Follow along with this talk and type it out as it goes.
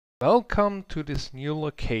Welcome to this new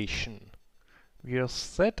location. We are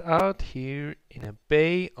set out here in a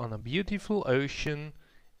bay on a beautiful ocean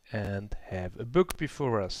and have a book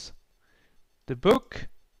before us. The book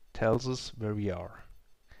tells us where we are.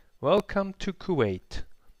 Welcome to Kuwait,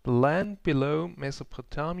 the land below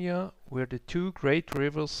Mesopotamia where the two great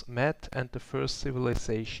rivers met and the first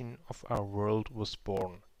civilization of our world was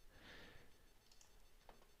born.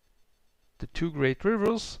 The two great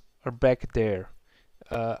rivers are back there.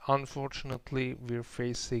 Unfortunately, we're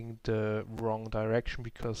facing the wrong direction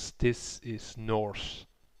because this is north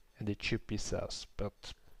and it should be south, but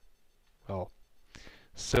well,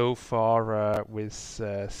 so far with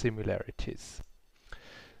similarities.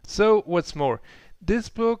 So, what's more, this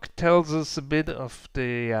book tells us a bit of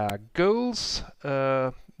the goals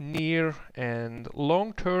near and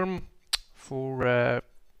long term for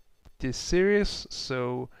this series.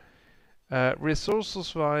 So,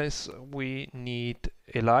 resources wise, we need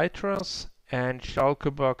elytras and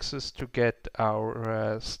shulker boxes to get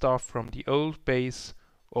our stuff from the old base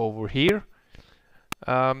over here,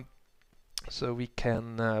 so we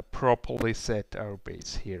can properly set our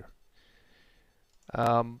base here.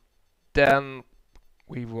 Then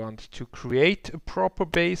we want to create a proper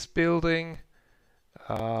base building.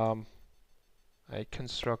 I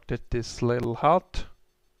constructed this little hut,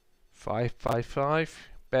 5x5,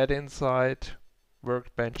 bed inside,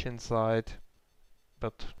 workbench inside,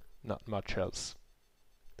 but not much else.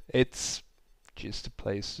 It's just a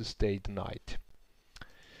place to stay the night.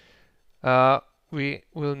 We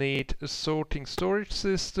will need a sorting storage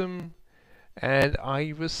system, and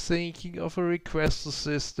I was thinking of a requester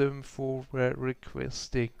system for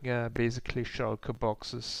requesting basically shulker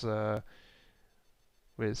boxes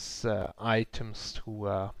with items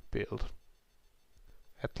to build.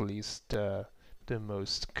 At least the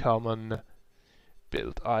most common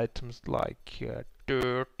build items like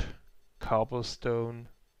dirt, cobblestone,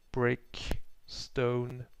 brick,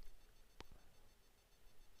 stone.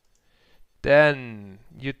 Then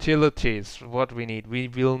utilities, what we need. We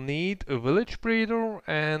will need a village breeder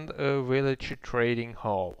and a village trading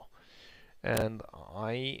hall. And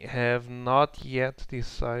I have not yet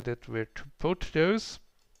decided where to put those.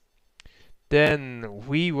 Then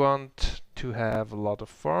we want to have a lot of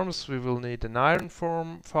farms. We will need an iron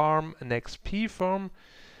farm, an XP farm,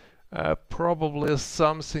 probably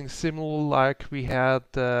something similar like we had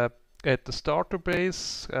at the starter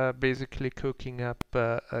base, basically cooking up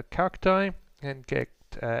cacti and get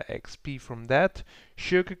XP from that.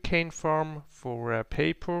 Sugarcane farm for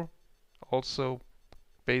paper, also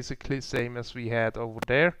basically same as we had over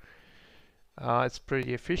there. It's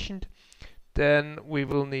pretty efficient. Then we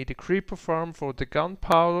will need a creeper farm for the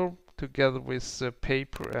gunpowder. Together with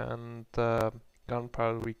paper and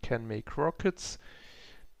gunpowder we can make rockets.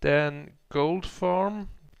 Then gold farm.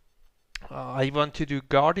 I want to do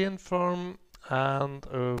guardian farm and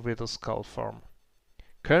a wither skull farm.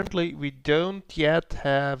 Currently we don't yet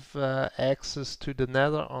have access to the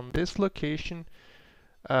nether on this location,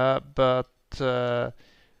 but the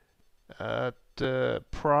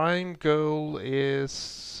prime goal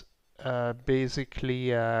is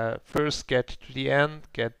basically first get to the end,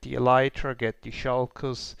 get the elytra, get the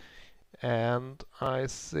shulkers, and I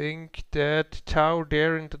think that tower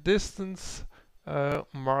there in the distance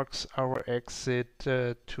marks our exit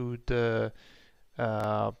to the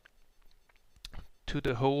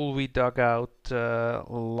hole we dug out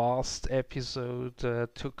last episode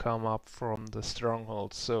to come up from the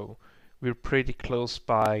stronghold. So we're pretty close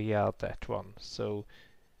by that one. So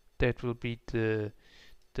that will be the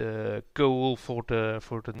goal for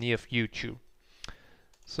the near future.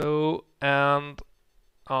 So, and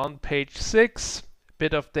on page 6,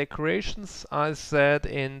 bit of decorations. I said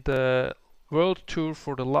in the world tour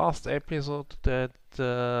for the last episode that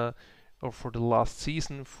or for the last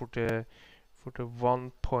season for the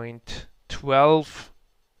 1.12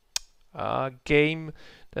 game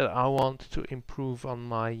that I want to improve on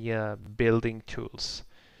my building tools.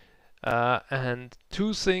 And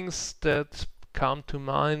two things that come to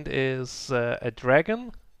mind is a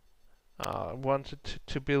dragon. I wanted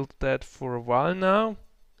to build that for a while now.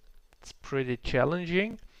 It's pretty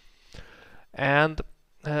challenging. And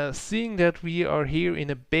seeing that we are here in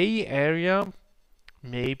a bay area,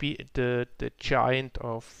 maybe the giant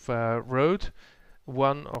of road,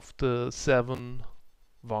 one of the 7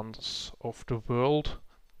 wonders of the world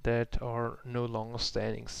that are no longer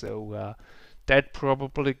standing. So that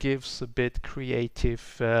probably gives a bit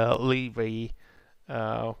creative leeway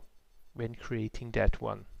when creating that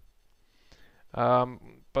one.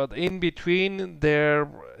 But in between there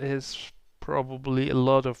is probably a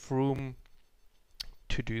lot of room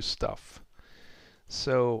to do stuff.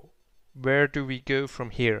 So where do we go from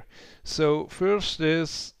here? So first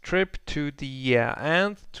is trip to the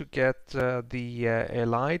end to get the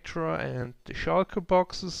elytra and the shulker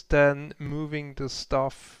boxes, then moving the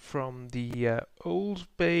stuff from the old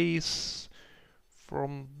base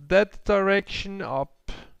from that direction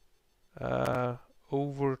up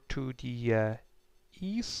over to the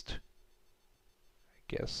east.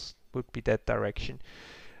 I guess would be that direction.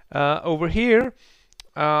 Over here,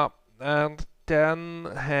 and then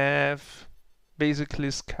have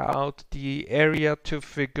basically scout the area to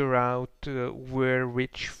figure out where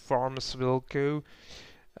which farms will go.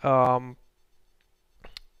 Yeah,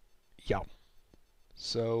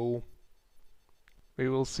 so we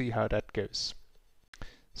will see how that goes.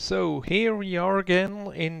 So here we are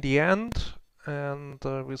again in the end, and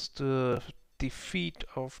with the defeat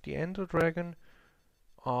of the Ender Dragon,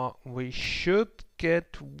 we should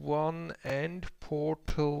get one end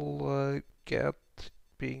portal get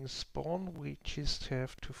being spawned. We just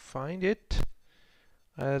have to find it.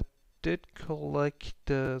 I did collect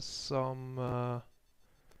some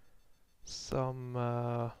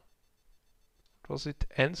was it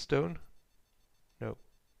Endstone? No,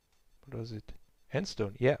 what was it?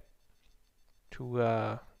 Endstone, yeah.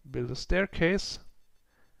 To build a staircase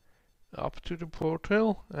up to the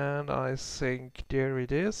portal, and I think there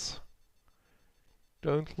it is.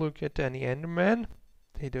 Don't look at any Enderman,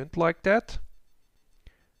 they don't like that.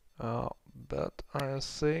 But I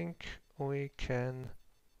think we can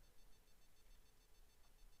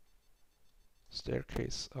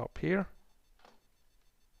staircase up here.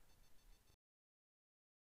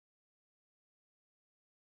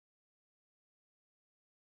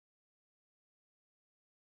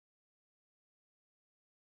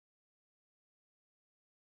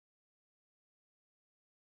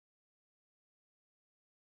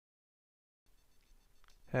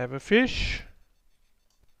 Have a fish.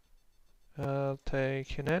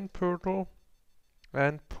 Take an end portal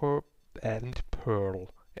and end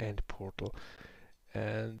portal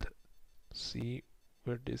and see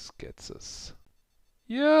where this gets us.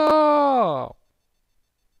 Yeah,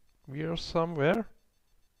 we are somewhere.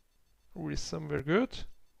 We're somewhere good.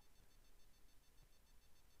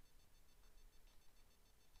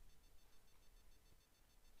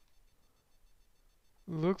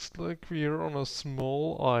 Looks like we're on a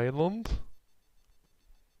small island.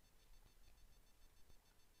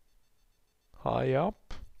 High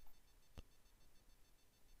up.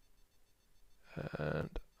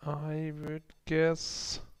 And I would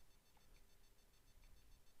guess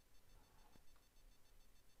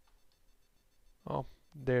oh,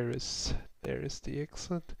 there is the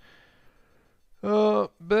exit.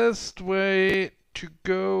 Best way to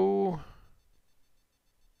go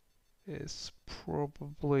is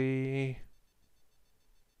probably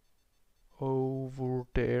over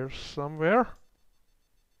there somewhere.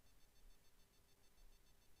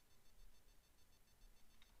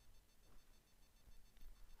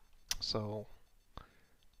 So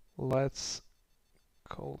let's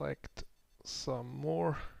collect some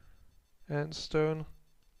more endstone.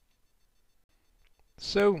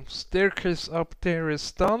 So staircase up there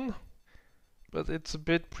is done, but it's a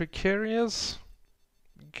bit precarious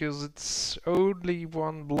because it's only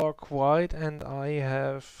one block wide, and I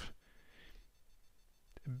have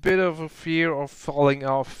a bit of a fear of falling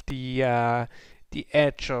off the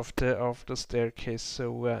edge of the staircase.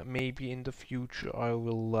 So maybe in the future I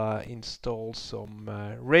will install some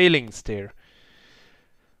railings there.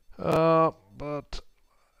 But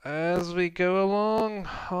as we go along,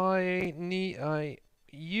 I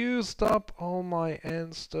used up all my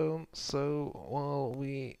endstone, so while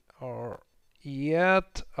we are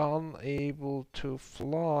yet unable to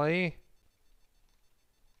fly,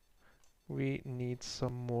 we need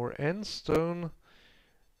some more endstone,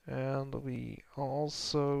 and we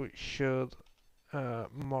also should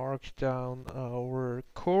mark down our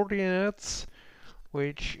coordinates,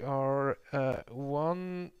 which are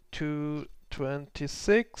 1 to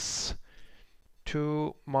 26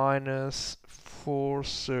 to minus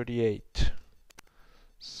 438.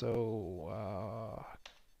 So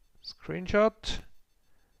screenshot,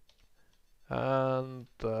 and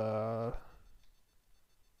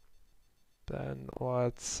then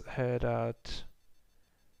let's head out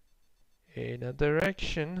in a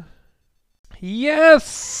direction.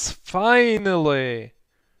 Yes! Finally!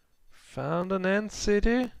 Found an end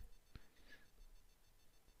city.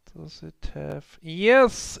 Does it have...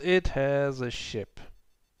 Yes, it has a ship.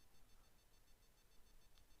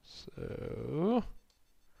 So...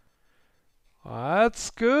 that's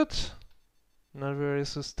good. Not very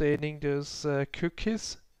sustaining those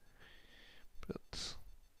cookies. But...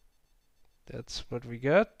 that's what we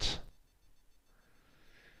got.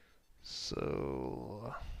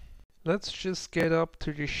 So let's just get up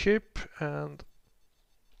to the ship and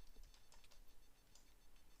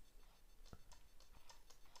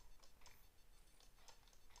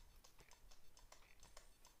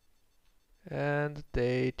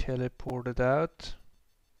they teleported out.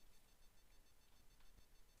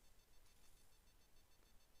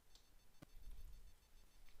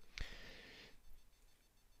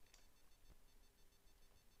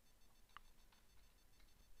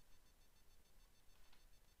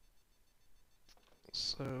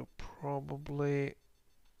 So probably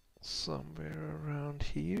somewhere around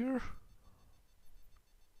here,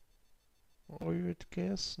 I would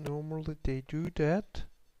guess. Normally they do that.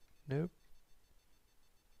 Nope.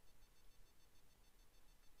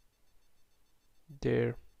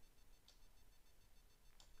 There.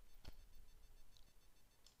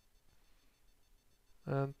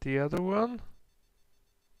 And the other one?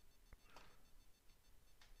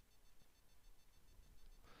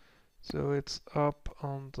 So it's up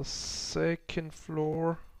on the second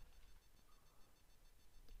floor.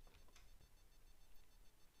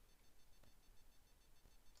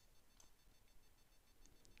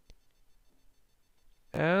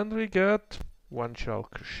 And we got one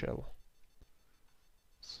shulker shell.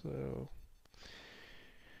 So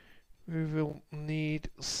we will need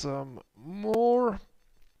some more.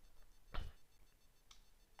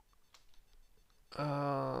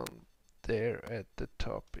 There at the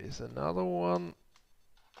top is another one.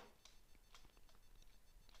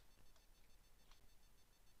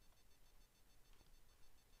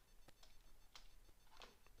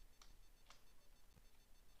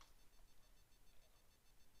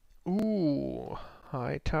 Ooh,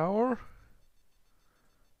 high tower.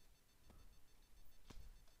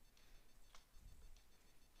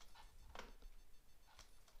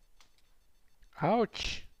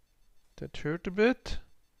 Ouch! That hurt a bit.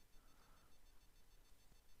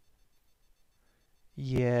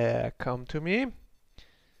 Yeah, come to me.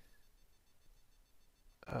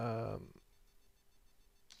 Oh,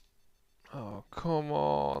 come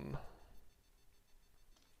on.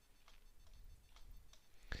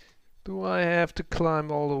 Do I have to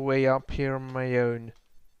climb all the way up here on my own?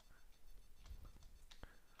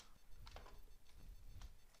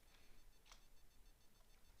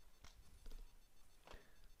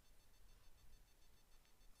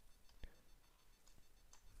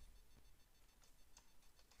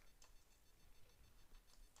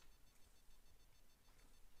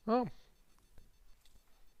 Oh.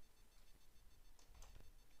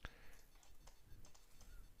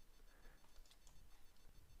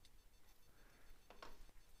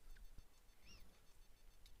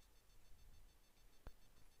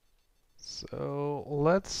 So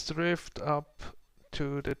let's drift up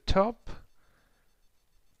to the top.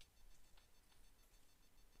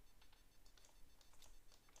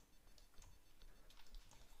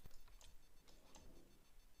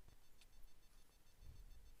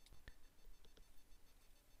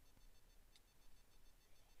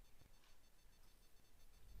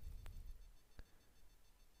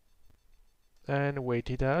 And wait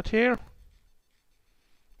it out here.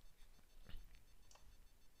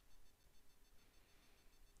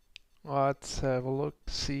 Let's have a look,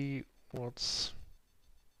 see what's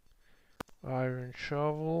iron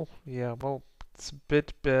shovel. Yeah, well, it's a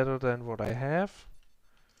bit better than what I have.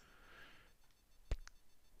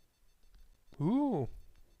 Ooh,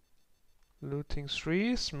 looting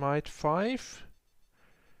 3, smite 5,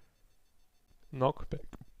 knockback.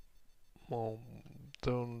 Well,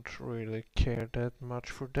 don't really care that much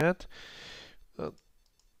for that.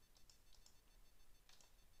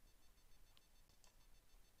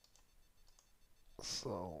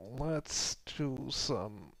 So let's do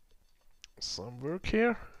some work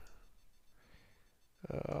here.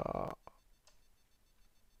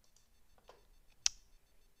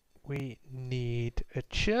 We need a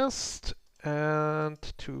chest and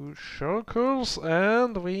 2 shulkers,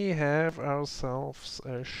 and we have ourselves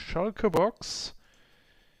a shulker box.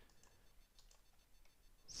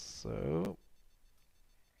 So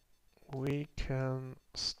we can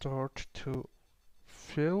start to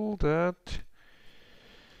fill that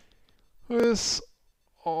with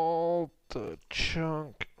all the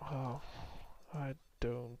junk. Oh, I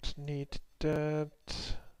don't need that.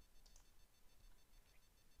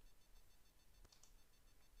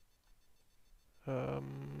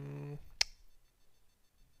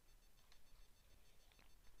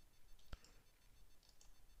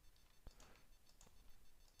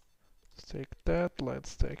 Let's take that,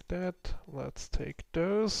 let's take that, let's take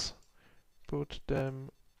those, put them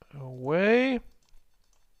away.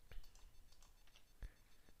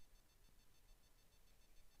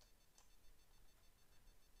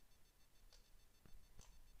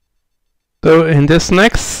 So in this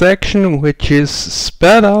next section, which is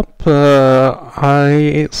sped up,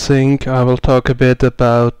 I think I will talk a bit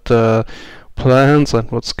about plans and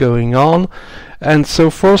what's going on and so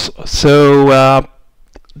forth. So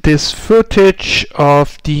this footage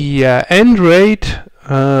of the end rate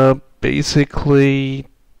basically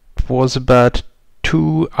was about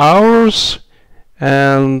 2 hours,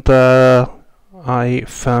 and I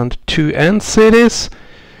found 2 end cities.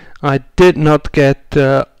 I did not get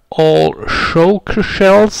all shulker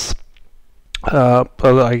shells, but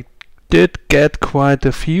I did get quite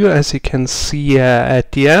a few, as you can see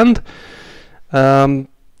at the end.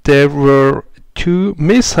 There were 2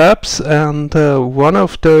 mishaps, and one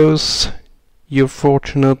of those you're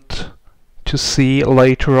fortunate to see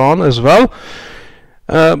later on as well.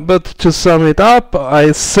 But to sum it up,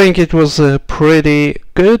 I think it was a pretty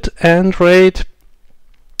good end rate.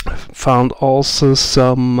 Found also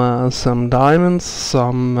some diamonds,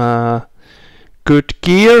 some good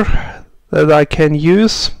gear that I can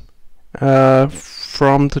use.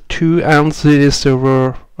 From the 2 entities, there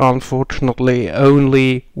were unfortunately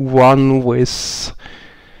only one with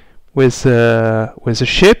a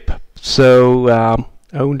ship, so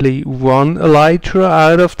only one elytra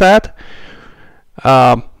out of that,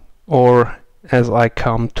 or as I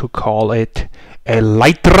come to call it,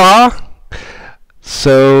 elytra.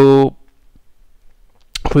 So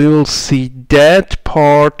we will see that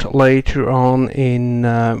part later on in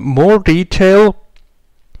more detail.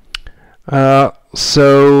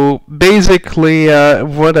 So basically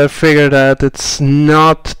what I figured out, it's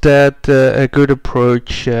not that a good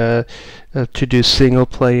approach to do single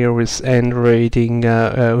player with end rating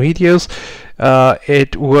videos.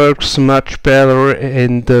 It works much better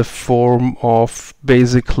in the form of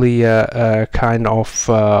basically a kind of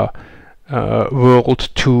world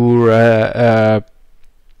tour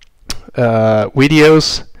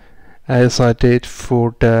videos, as I did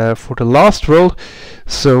for the last world.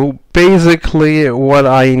 So basically, what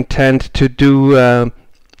I intend to do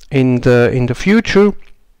in the future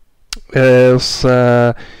is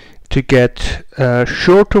to get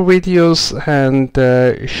shorter videos and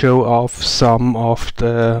show off some of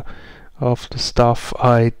the stuff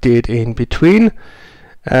I did in between.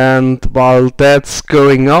 And while that's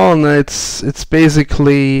going on, it's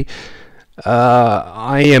basically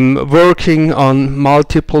I am working on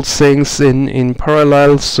multiple things in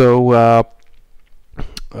parallel. So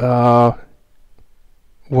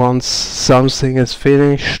once something is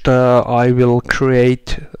finished, I will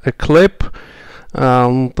create a clip,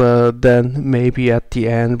 and then maybe at the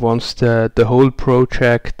end, once the whole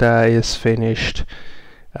project is finished,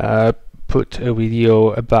 put a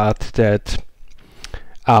video about that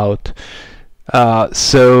out.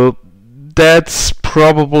 So that's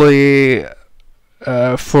probably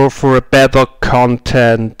for a better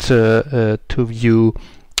content to view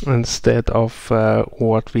instead of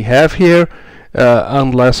what we have here.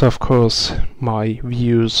 Unless of course my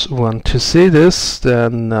viewers want to see this,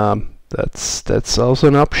 then that's also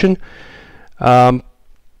an option. But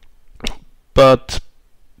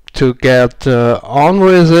to get on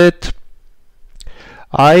with it,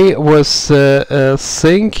 I was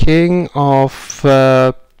thinking of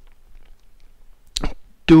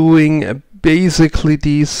doing basically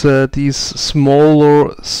these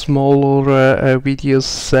smaller video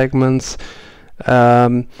segments,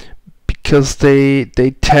 because they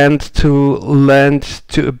tend to lend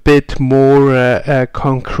to a bit more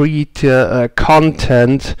concrete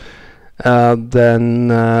content than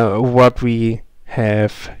what we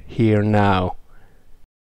have here now.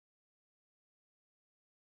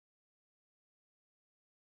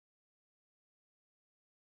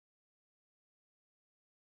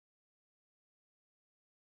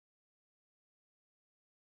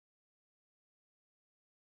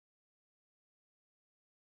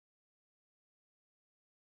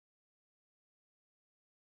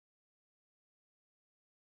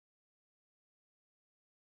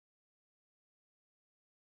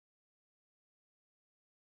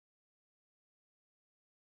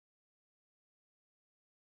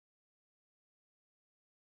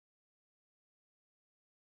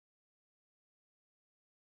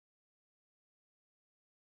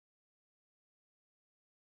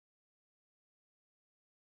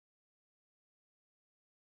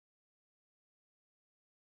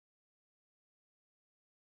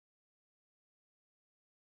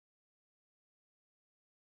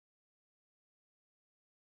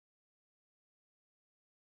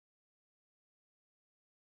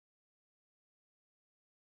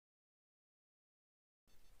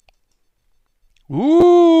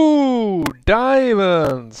 Ooh,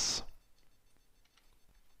 diamonds!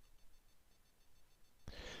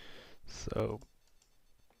 So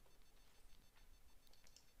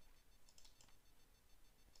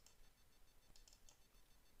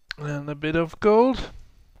And a bit of gold.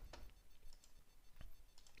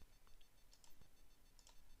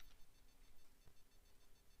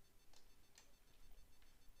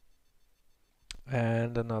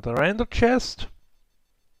 And another ender chest.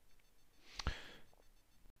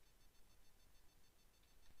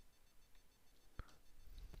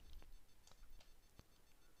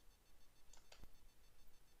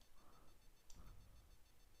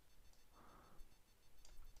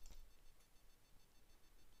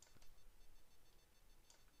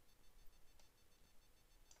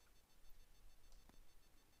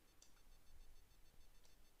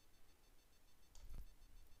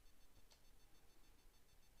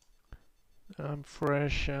 I'm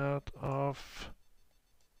fresh out of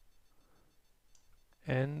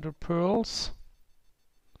ender pearls.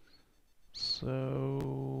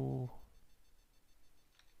 So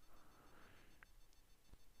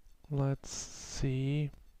let's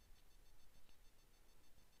see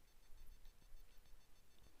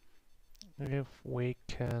if we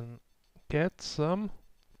can get some.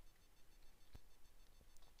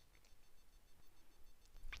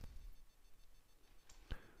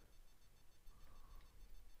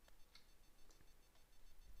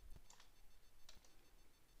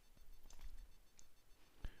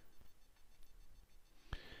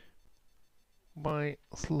 By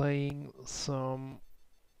slaying some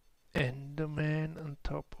Enderman on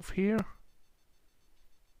top of here.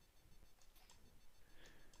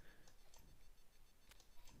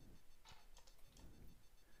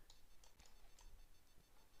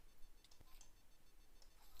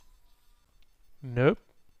 Nope.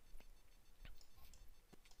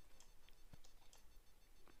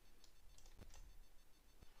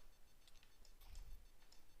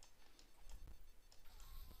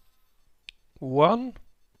 One.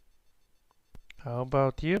 How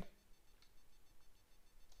about you?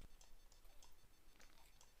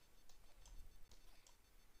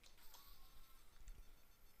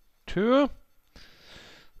 Two.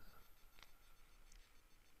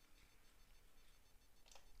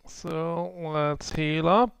 So let's heal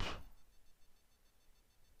up.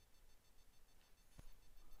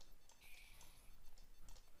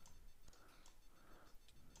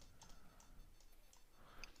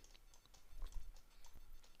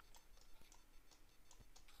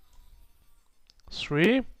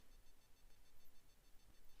 Three.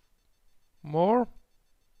 More.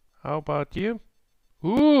 How about you?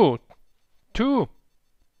 Ooh, two.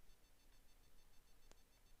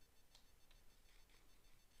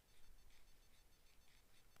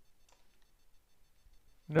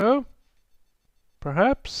 No?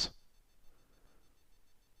 Perhaps?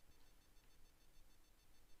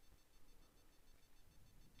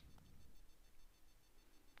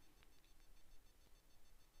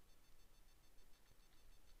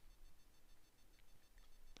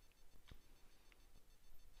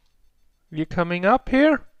 You coming up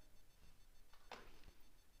here?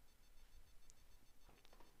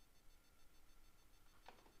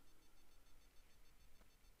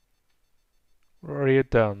 Or are you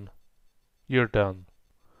done? You're done.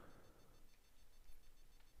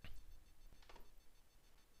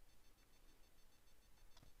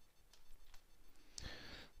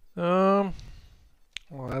 Um,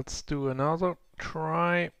 let's do another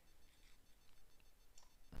try.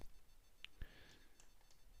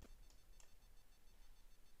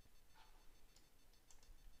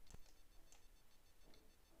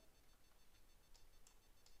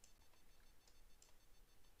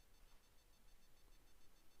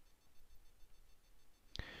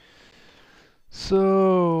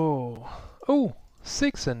 So, oh,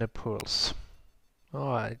 6 ender pearls. Oh,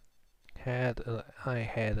 I had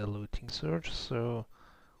a looting surge, so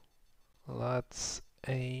let's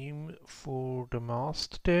aim for the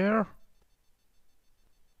mast there.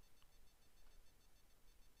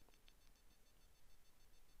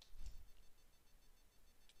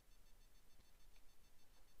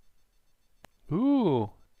 Ooh,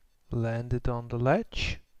 landed on the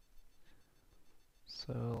ledge.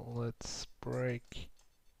 So let's break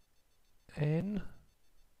in.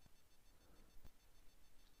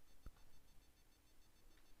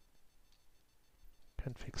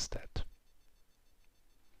 Can fix that.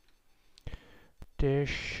 There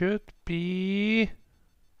should be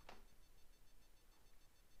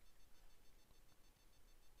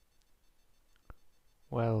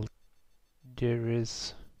well, there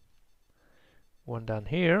is one down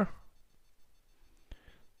here.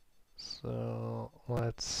 So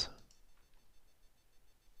let's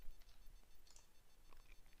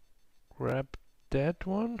grab that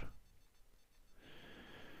one.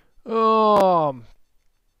 Oh,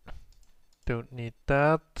 don't need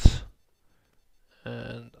that.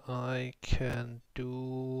 And I can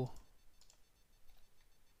do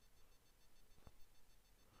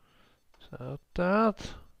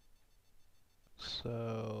that.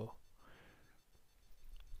 So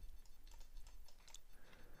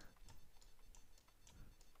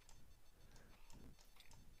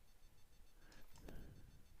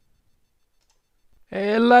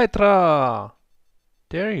Elytra!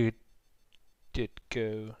 There you did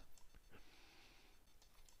go.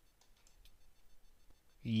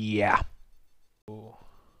 Yeah.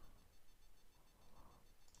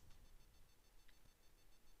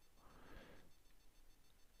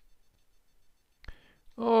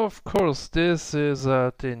 Of course, this is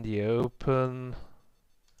out in the open,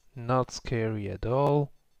 not scary at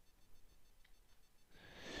all.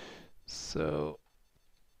 So,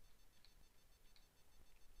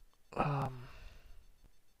 um,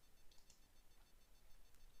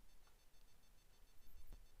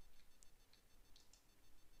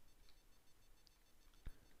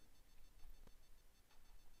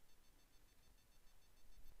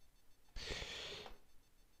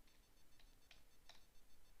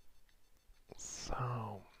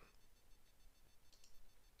 so,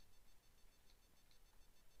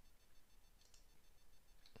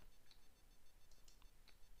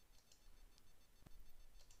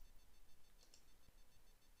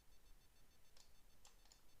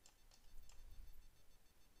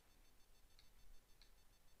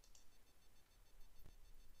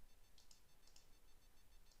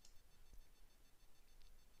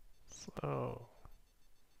 so.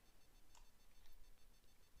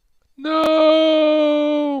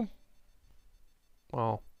 No!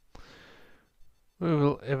 Well, we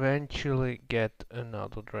will eventually get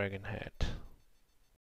another dragon head.